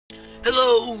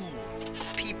Hello,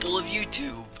 people of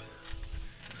YouTube.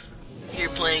 Here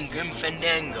playing Grim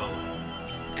Fandango.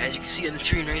 As you can see on the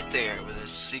screen right there with a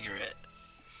cigarette.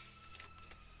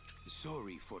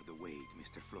 Sorry for the wait,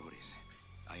 Mr. Flores.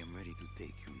 I am ready to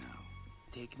take you now.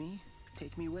 Take me?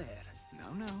 Take me where?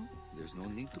 Now, there's no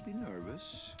need to be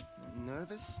nervous.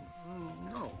 Nervous?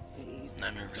 No.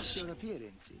 Not nervous. Just your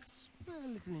appearance. It's a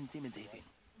little intimidating.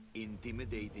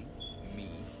 Intimidating? Me?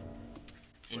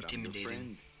 But I'm your Intimidating.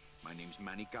 friend. My name's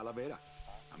Manny Calavera.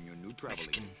 I'm your new travel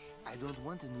Mexican. agent. I don't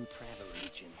want a new travel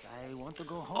agent. I want to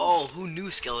go home. Oh, who knew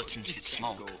skeletons You could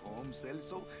can't smoke? go home,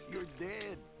 Celso. You're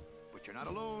dead. But you're not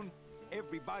alone.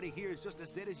 Everybody here is just as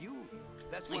dead as you.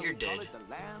 That's why You're we call dead. it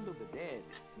the land of the dead.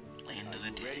 Land Are of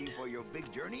the you ready dead. for your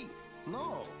big journey?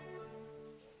 No.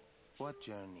 What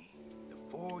journey? The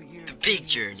 4-year big journey.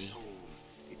 journey. of the soul.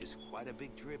 It is quite a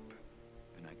big trip.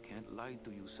 And I can't lie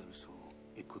to you, Celso.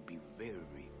 It could be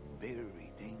very,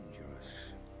 very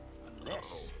dangerous.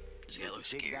 Unless This you guy could looks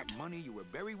take scared. that money you were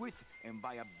buried with and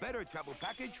buy a better travel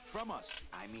package from us.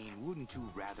 I mean, wouldn't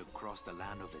you rather cross the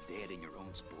land of the dead in your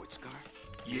own sports car?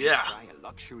 Maybe Yeah. Try a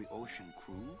luxury ocean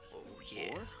cruise? Oh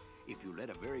yeah. Or, if you led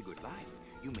a very good life,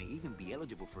 you may even be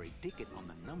eligible for a ticket on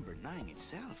the number 9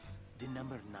 itself. The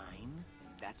number 9?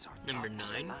 That's our Number top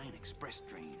 9? line express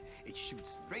train. It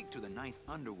shoots straight to the 9th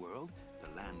underworld, the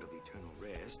land of eternal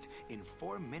rest, in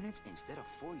 4 minutes instead of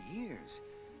 4 years.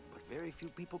 But very few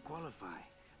people qualify.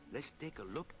 Let's take a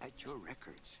look at your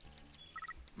records.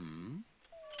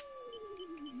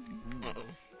 Uh-oh.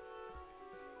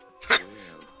 Well,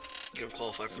 You don't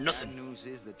qualify for bad nothing. news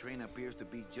is the train appears to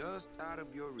be just out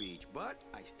of your reach, but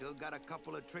I still got a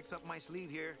couple of tricks up my sleeve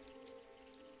here.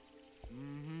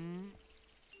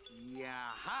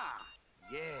 Yaha!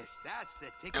 Yes, that's the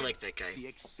ticket. I like that guy. The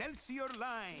Excelsior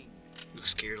line.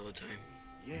 Looks scared all the time.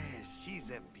 Yes, she's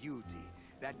a beauty.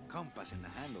 That compass in the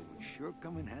handle will sure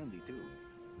come in handy, too.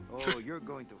 Oh, you're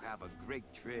going to have a great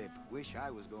trip. Wish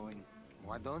I was going.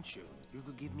 Why don't you? You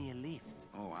could give me a lift.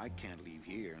 Oh, I can't leave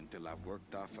here until I've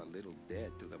worked off a little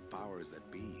debt to the powers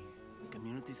that be.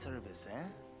 Community service, eh?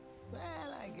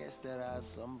 Well, I guess there are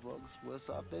some folks worse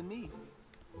off than me.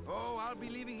 Oh, I'll be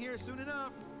leaving here soon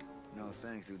enough. No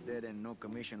thanks to dead and no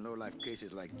commission low-life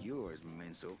cases like yours,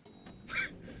 Menso.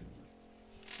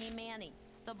 Hey, Manny.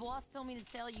 The boss told me to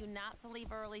tell you not to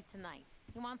leave early tonight.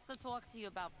 He wants to talk to you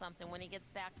about something when he gets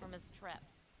back from his trip.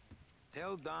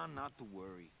 Tell Don not to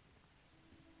worry.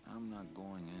 I'm not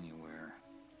going anywhere.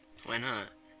 Why not?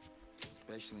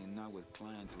 Especially not with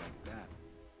clients like that.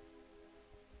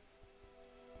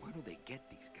 Where do they get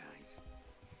these guys?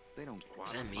 They don't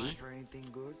qualify me? for anything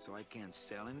good, so I can't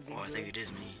sell anything Oh, I good. think it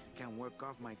is me. Can't work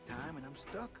off my time, and I'm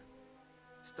stuck.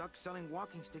 Stuck selling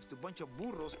walking sticks to a bunch of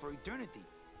burros for eternity.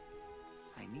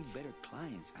 I need better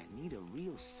clients. I need a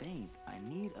real saint. I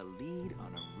need a lead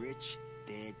on a rich,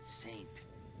 dead saint.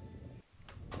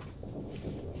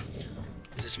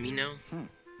 Is this me now?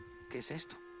 ¿Qué es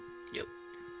esto? Yep.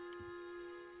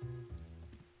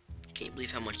 Can't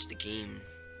believe how much the game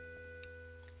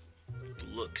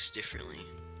looks differently.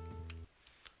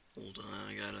 Hold on,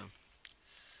 I gotta...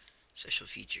 Special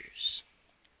features.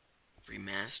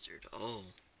 Remastered. Oh.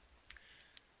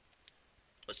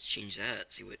 Let's change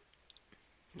that. See what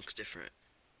looks different.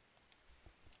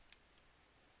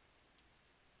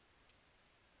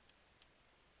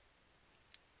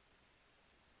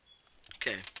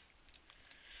 Okay.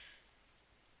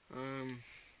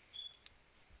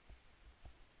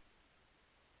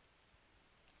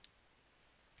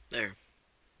 There.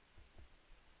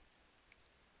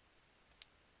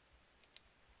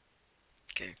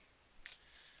 Okay.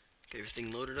 Get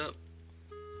everything loaded up.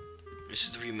 This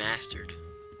is remastered.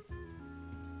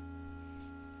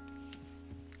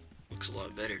 Looks a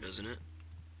lot better, doesn't it?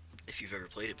 If you've ever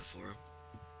played it before.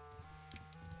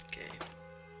 Okay.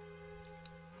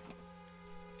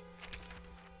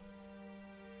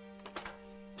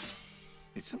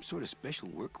 It's some sort of special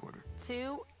work order.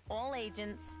 To all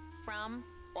agents from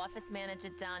Office Manager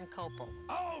Don Copel.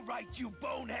 All right, you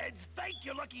boneheads, thank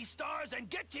your lucky stars and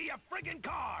get to your friggin'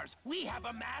 cars. We have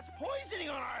a mass poisoning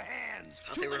on our hands.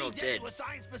 Thought Too they were many all dead dead. to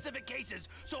assign specific cases,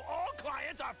 so all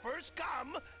clients are first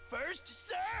come, first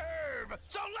serve.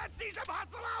 So let's see some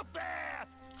hustle out there.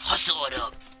 Hustle it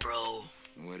up, bro.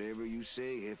 Whatever you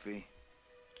say, Jefe.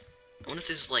 I wonder if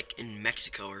this is like in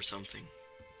Mexico or something.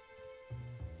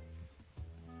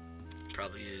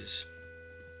 Probably is.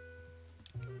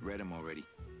 Read them already.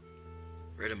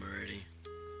 Read them already.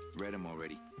 Read them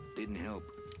already. Didn't help.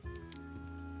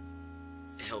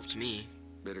 It helped me.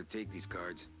 Better take these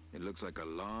cards. It looks like a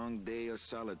long day of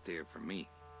solitaire for me.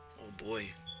 Oh boy.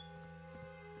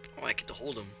 Oh, I get to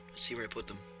hold them. Let's see where I put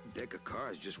them. Deck of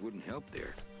cards just wouldn't help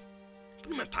there. Put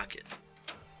it in my pocket.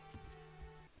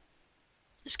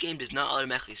 This game does not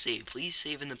automatically save. Please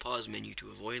save in the pause menu to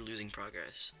avoid losing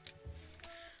progress.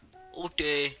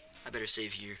 Okay, I better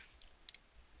save here.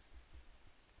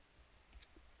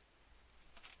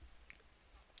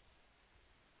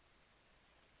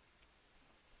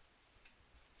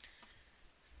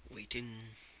 Waiting.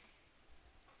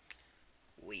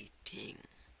 Waiting.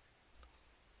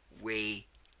 Waiting.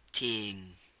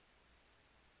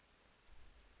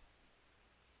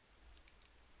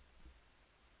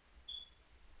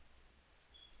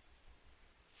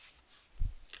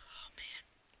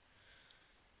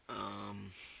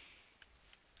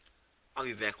 I'll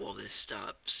be back while this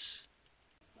stops.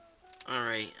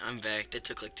 Alright, I'm back. That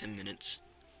took like 10 minutes.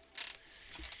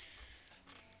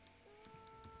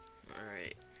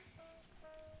 Alright.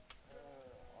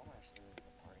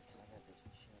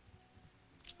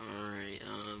 Alright,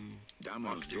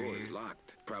 Domino's door is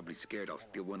locked. Probably scared I'll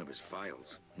steal one of his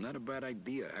files. Not a bad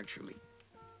idea, actually.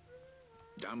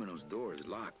 Domino's door is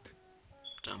locked.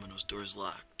 Domino's door's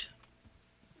locked.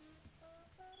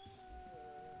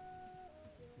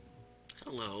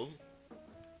 Hello.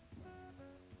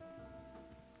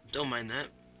 Don't mind that.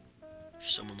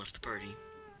 Someone left the party.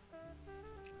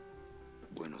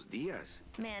 Buenos dias.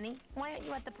 Manny, why aren't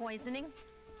you at the poisoning?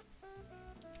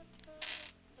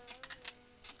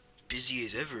 Busy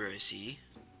as ever, I see.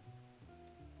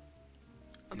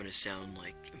 I'm gonna sound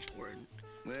like important.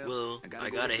 Well, I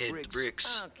gotta hit the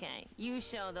bricks. Okay, you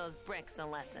show those bricks a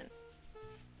lesson.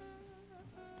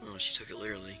 Oh, she took it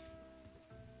literally.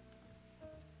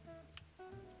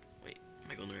 Wait,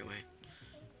 am I going the right way?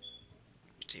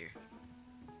 It's here.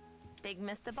 Big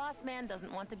Mr. Boss Man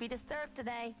doesn't want to be disturbed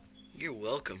today. You're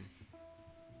welcome.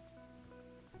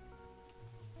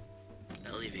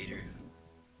 Elevator.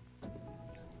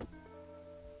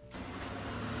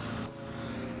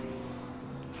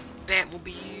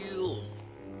 Batmobile.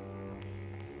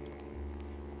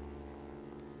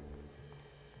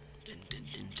 Dun, dun,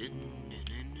 dun, dun, dun,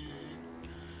 dun,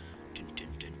 dun, dun,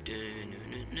 dun,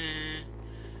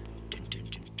 dun, dun,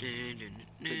 dun, dun, dun.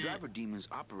 The driver demons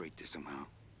operate this somehow,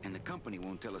 and the company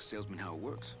won't tell a salesman how it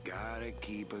works. Gotta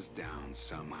keep us down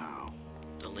somehow.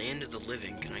 The land of the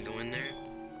living. Can I go in there?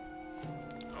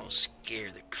 I'll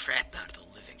scare the crap out of the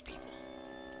living people.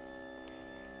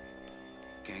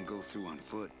 Can't go through on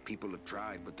foot. People have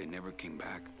tried, but they never came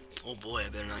back. Oh boy, I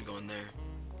better not go in there.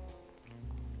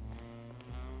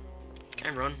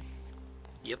 Can I run?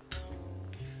 Yep.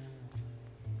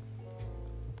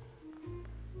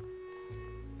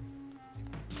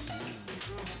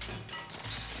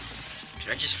 Did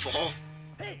I just fall?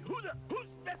 Hey, who's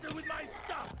messing with my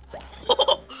stuff?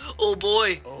 Oh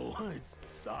boy. Oh,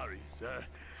 sorry, sir.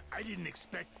 I didn't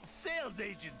expect sales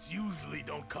agents usually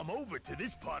don't come over to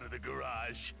this part of the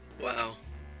garage. Wow.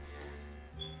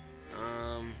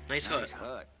 Nice hut.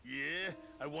 hut. Yeah,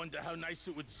 I wonder how nice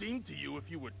it would seem to you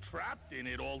if you were trapped in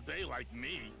it all day like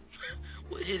me.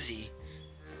 What is he?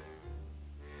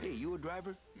 Hey, you a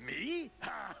driver? Me?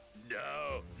 Ha!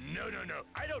 No.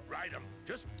 I don't ride them.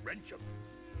 Just rent them.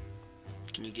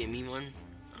 Can you get me one?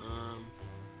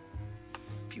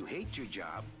 If you hate your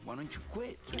job, why don't you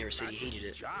quit? He never said he Not just hated a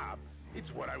it. job.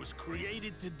 It's what I was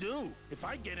created to do. If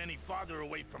I get any farther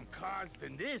away from cars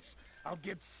than this, I'll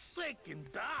get sick and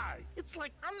die. It's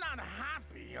like I'm not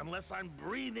happy unless I'm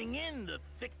breathing in the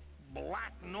thick,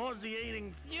 black,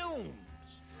 nauseating fumes.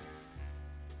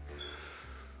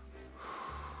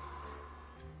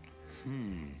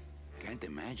 Can't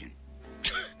imagine.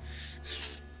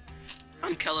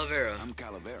 I'm Calavera. I'm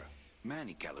Calavera.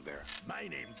 Manny Calavera. My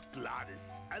name's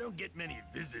Gladys. I don't get many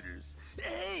visitors.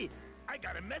 Hey, I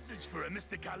got a message for a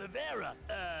Mr. Calavera.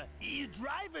 Your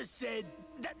driver said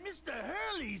that Mr.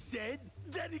 Hurley said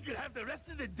that he could have the rest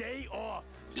of the day off.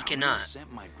 He Domino cannot.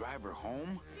 sent my driver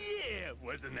home? Yeah,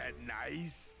 wasn't that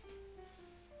nice?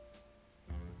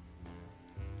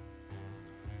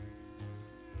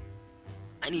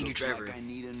 I need a new Looks driver. like I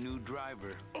need a new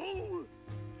driver. Oh,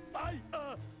 I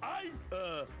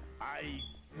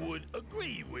would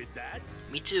agree with that.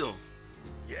 Me too.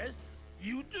 Yes,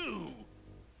 you do.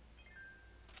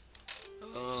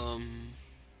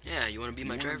 Yeah, you wanna be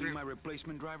my You wanna driver? be my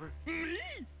replacement driver? Me?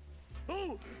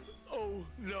 Oh,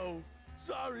 no.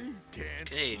 Sorry,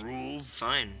 can't. Okay, Rules.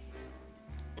 fine.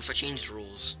 What if I change the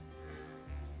rules?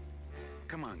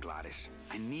 Come on, Gladys.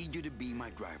 I need you to be my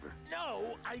driver.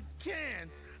 No, I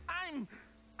can't. I'm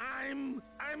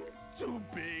too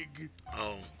big.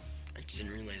 Oh, I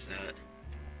didn't realize that.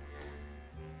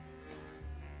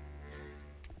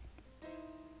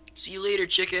 See you later,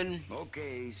 chicken.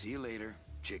 Okay, see you later,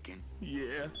 chicken.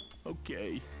 Yeah,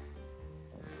 okay.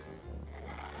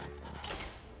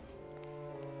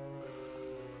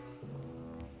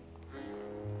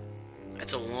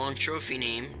 That's a long trophy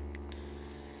name.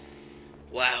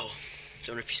 Wow.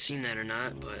 Don't know if you've seen that or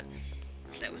not, but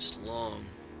that was long.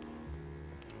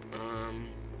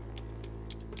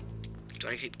 Do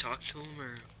I keep talking to him,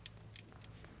 or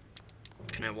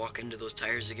can I walk into those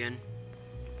tires again?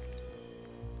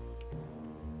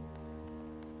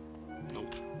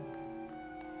 Nope.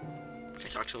 Can I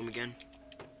talk to him again?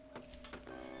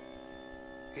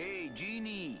 Hey,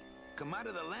 Genie, come out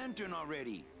of the lantern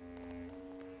already.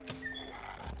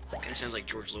 Kinda sounds like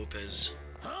George Lopez.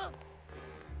 Huh?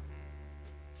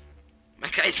 My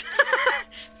guy's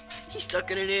he's stuck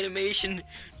in an animation.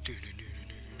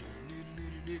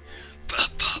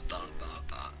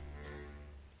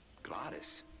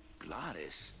 Glottis.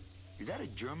 Glottis? Is that a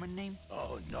German name?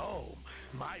 Oh no,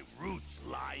 my roots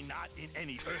lie not in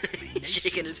any earthly He's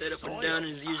shaking his head up and soil. down,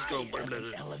 and his ears going. I am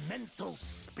an elemental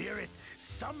spirit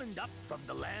summoned up from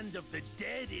the land of the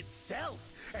dead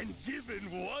itself, and given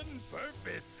one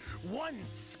purpose, one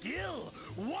skill,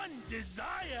 one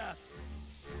desire: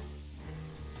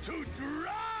 to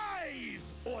drive,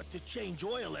 or to change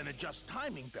oil and adjust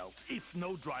timing belts if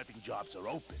no driving jobs are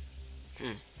open.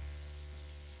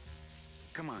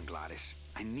 Come on, Glottis.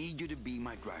 I need you to be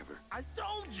my driver. I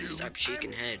told you. Stop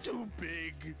shaking I'm head. too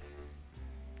big.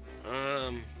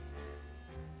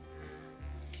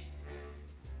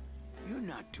 You're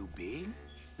not too big.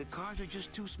 The cars are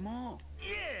just too small.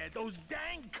 Yeah, those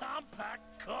dang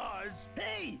compact cars.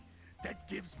 Hey, that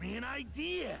gives me an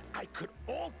idea. I could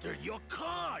alter your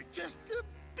car just a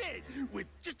bit with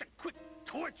just a quick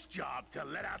torch job to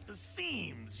let out the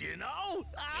seams, you know?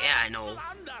 Yeah, I know.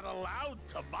 I'm not allowed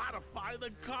to modify the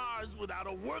cars without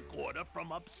a work order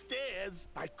from upstairs.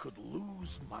 I could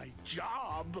lose my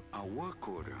job. A work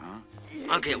order, huh?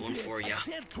 I'll get one for ya. I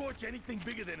can't torch anything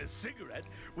bigger than a cigarette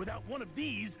without one of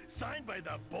these signed by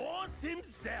the boss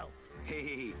himself.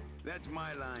 Hey, that's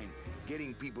my line.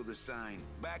 Getting people to sign.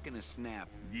 Back in a snap.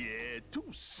 Yeah, too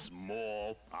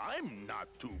small. I'm not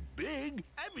too big.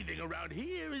 Everything around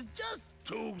here is just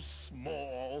too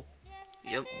small.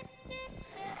 Yep.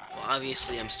 Well,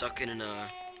 obviously I'm stuck in a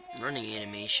running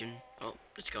animation. Oh,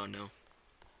 it's gone now.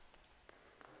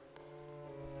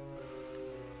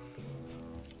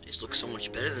 This looks so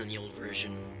much better than the old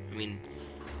version. I mean,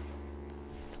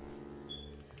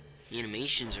 the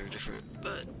animations are different,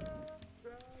 but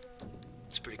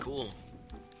it's pretty cool.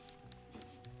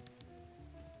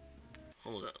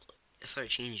 Hold up. I thought I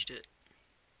changed it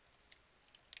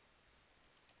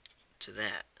to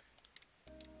that.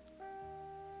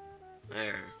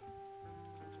 There.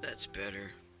 That's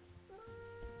better.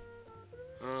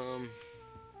 Do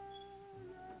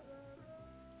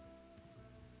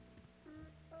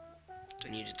I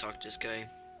need to talk to this guy?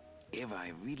 Eva,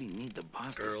 I really need the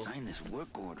boss to Girl. sign this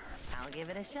work order. I'll give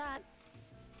it a shot.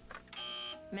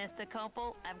 Mr.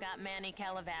 Copel, I've got Manny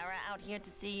Calavera out here to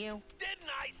see you.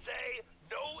 Didn't I say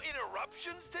no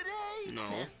interruptions today?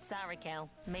 No. Sorry, Cal.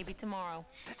 Maybe tomorrow.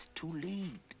 That's too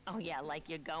late. Oh yeah, like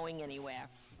you're going anywhere.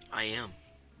 I am.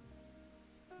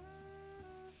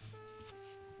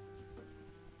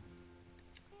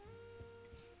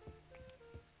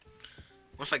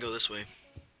 What if I go this way?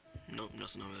 Nope,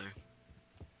 nothing over there.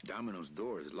 Domino's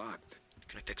door is locked.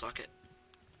 Can I picklock it?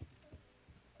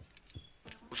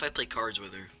 What if I play cards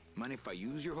with her? Mind if I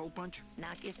use your hole punch?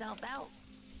 Knock yourself out.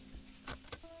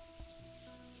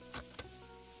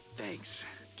 Thanks.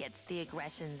 Gets the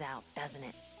aggressions out, doesn't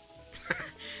it?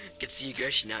 Gets the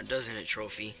aggression out, doesn't it,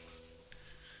 Trophy?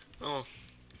 Oh.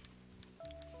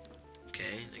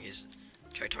 Okay, I guess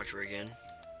try to talk to her again.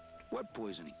 What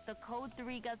poisoning? The Code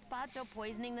 3 gazpacho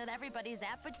poisoning that everybody's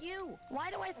at but you.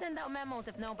 Why do I send out memos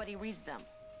if nobody reads them?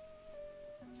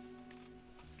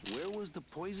 Where was the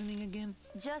poisoning again?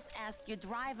 Just ask your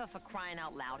driver, for crying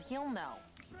out loud. He'll know.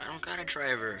 I don't got a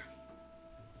driver.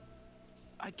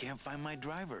 I can't find my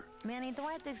driver. Manny, do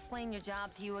I have to explain your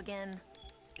job to you again?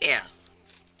 Yeah.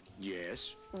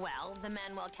 Yes. Well, the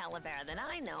Manuel Calavera that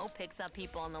I know picks up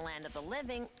people in the land of the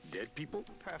living, Dead people?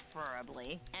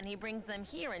 preferably, and he brings them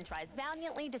here and tries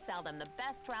valiantly to sell them the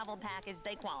best travel package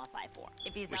they qualify for.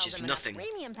 If he sells is them nothing. enough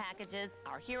premium packages,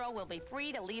 our hero will be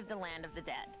free to leave the land of the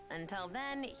dead. Until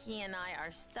then, he and I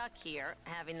are stuck here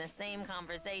having the same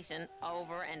conversation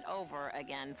over and over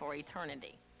again for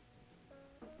eternity.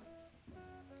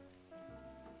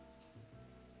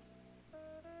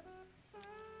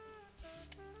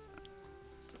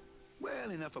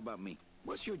 Well, enough about me.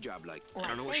 What's your job like? I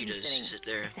don't know what she does. babysitting, Sit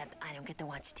there. Except I don't get to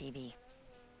watch TV.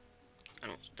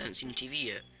 I haven't seen TV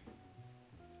yet.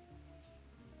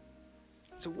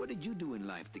 So what did you do in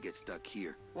life to get stuck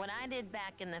here? What I did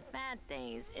back in the fat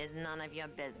days is none of your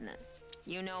business.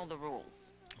 You know the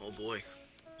rules. Oh boy.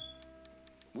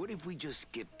 What if we just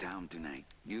skip town tonight?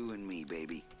 You and me,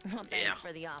 baby. Well, Yeah. thanks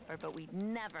for the offer, but we'd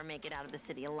never make it out of the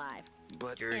city alive.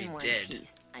 But You're already In one dead.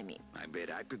 piece, I mean. I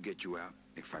bet I could get you out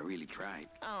if I really tried.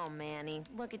 Oh, Manny,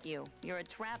 look at you. You're a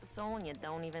trapped soul and you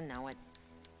don't even know it.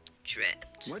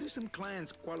 Trapped. Why do some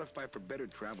clients qualify for better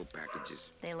travel packages?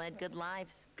 They led good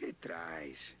lives, ¿Qué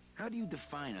traes? How do you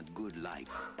define a good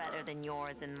life? better than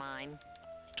yours and mine.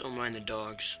 Don't mind the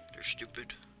dogs. They're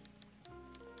stupid.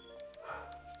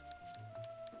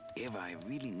 Eva, I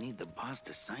really need the boss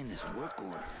to sign this work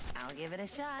order. I'll give it a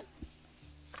shot.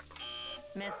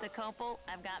 Mr. Copel,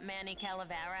 I've got Manny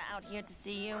Calavera out here to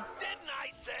see you. Didn't I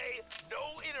say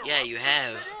no interruptions Yeah, you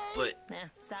have, today? but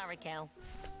Sorry, Cal.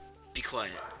 be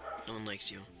quiet. No one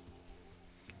likes you.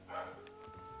 I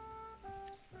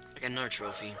got another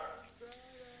trophy.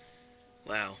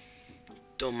 Wow.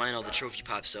 Don't mind all the trophy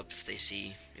pops up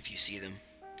if you see them.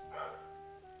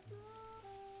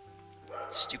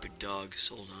 Stupid dog,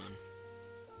 hold on.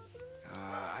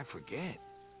 I forget.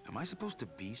 Am I supposed to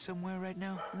be somewhere right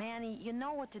now? Manny, you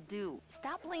know what to do.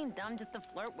 Stop playing dumb just to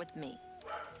flirt with me.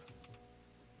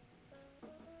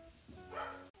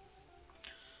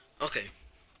 Okay.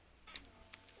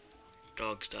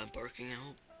 Dog stopped barking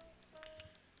out.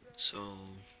 So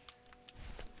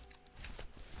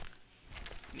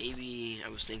maybe I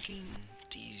was thinking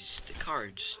the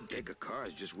cards. Deck of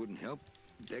cards just wouldn't help.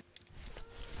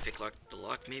 Pick the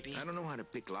lock maybe? I don't know how to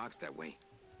pick locks that way.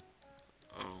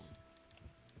 Oh.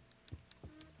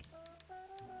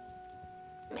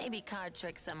 Maybe card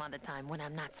tricks some other time when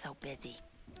I'm not so busy.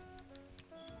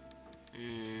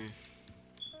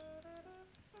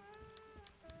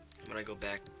 When I go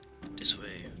back this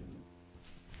way.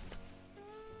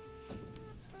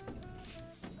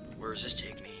 Where does this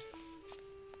take me?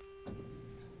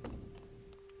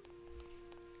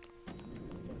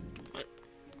 What?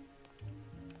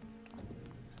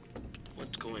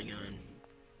 What's going on?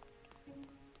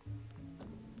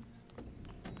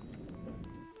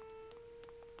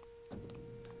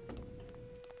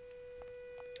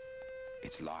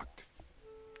 It's locked.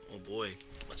 Oh boy,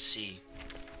 let's see.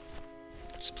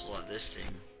 Let's pull out this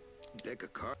thing. Deck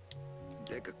of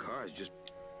cards just...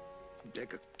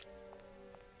 Deck of...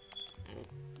 Oh.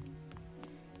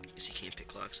 Guess you can't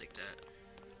pick locks like that.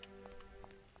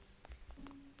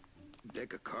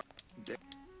 Deck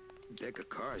of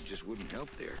cards just wouldn't help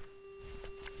there.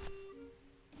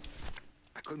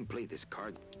 I couldn't play this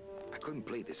card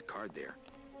there.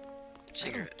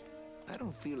 Cigarette. I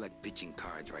don't feel like pitching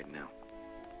cards right now.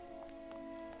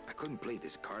 I couldn't play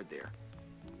this card there.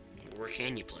 Where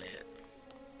can you play it?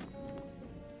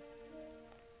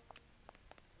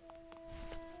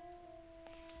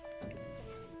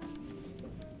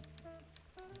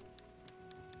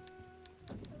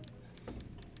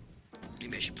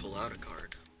 Maybe I should pull out a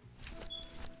card.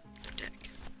 The deck.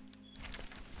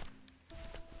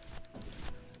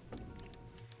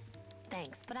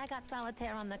 Thanks, but I got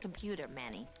solitaire on the computer,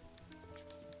 Manny.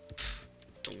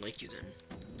 Don't like you then.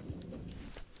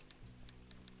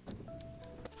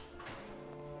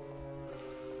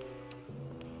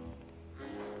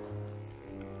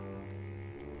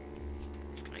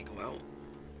 Can I go out?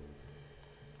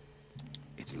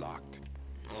 It's locked.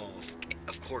 Oh,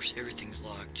 of course everything's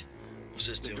locked. What's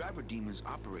this The do? driver demons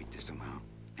operate this somehow,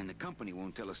 and the company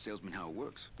won't tell a salesman how it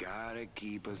works. Gotta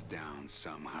keep us down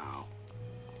somehow.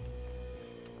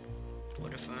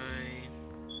 What if I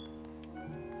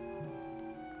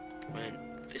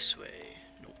went this way?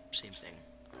 Nope, same thing.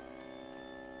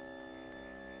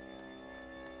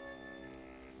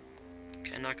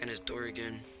 Can I knock on his door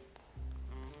again?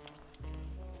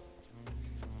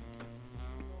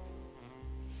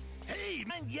 Hey,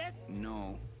 man, yet?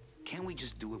 No. Can't we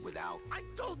just do it without? I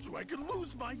told you I could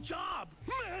lose my job.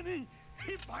 Manny,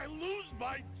 if I lose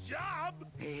my job...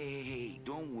 Hey,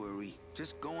 don't worry.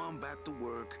 Just go on back to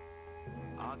work.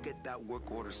 I'll get that work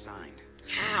order signed.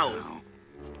 How? Somehow.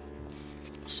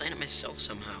 I'll sign it myself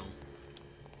somehow.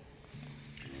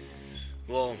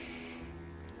 Well,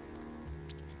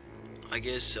 I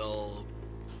guess I'll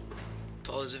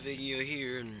pause the video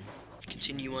here and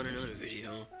continue on another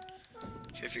video.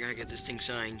 Try to figure out how to get this thing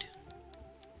signed.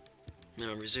 Then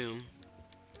I'll resume.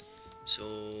 So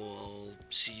I'll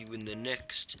see you in the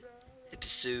next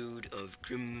episode of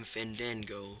Grim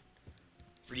Fandango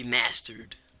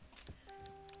Remastered.